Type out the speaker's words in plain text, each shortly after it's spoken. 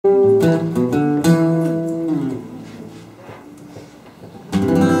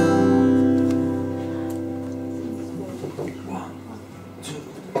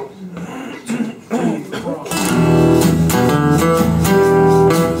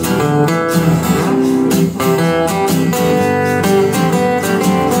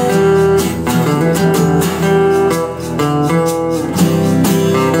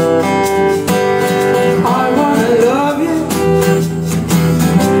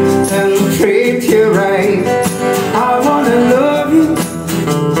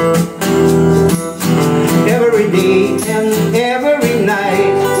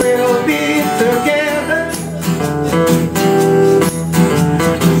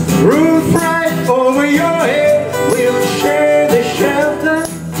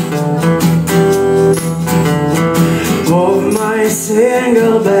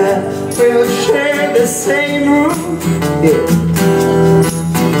Yeah.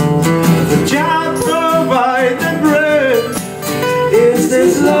 Jah provide the bread. Is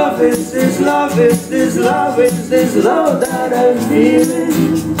this love, is this love, is this love, is this love that I'm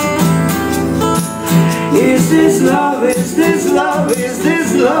feeling? Is this love, is this love, is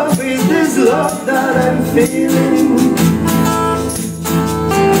this love, is this love that I'm feeling?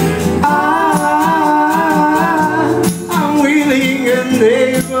 I'm willing and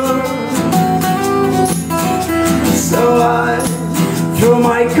able, so I throw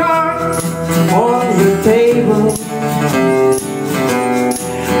my card on the table.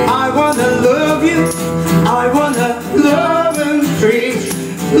 I wanna love you, I wanna love and treat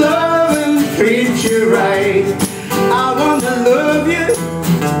you right. I wanna love you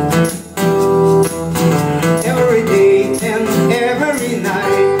every day and every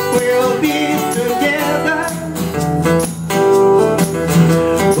night. We'll be together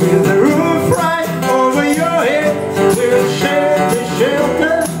with the roof right over your head. We'll share the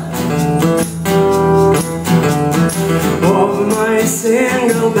shelter of my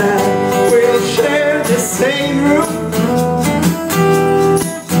single bed. We'll share the same room.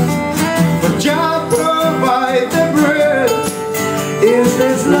 Is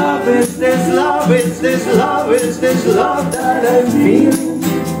this love, is this love, is this love, is this love that I'm feeling?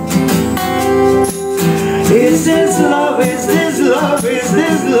 Is this love, is this love, is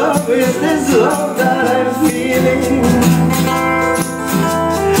this love, is this love that I'm feeling?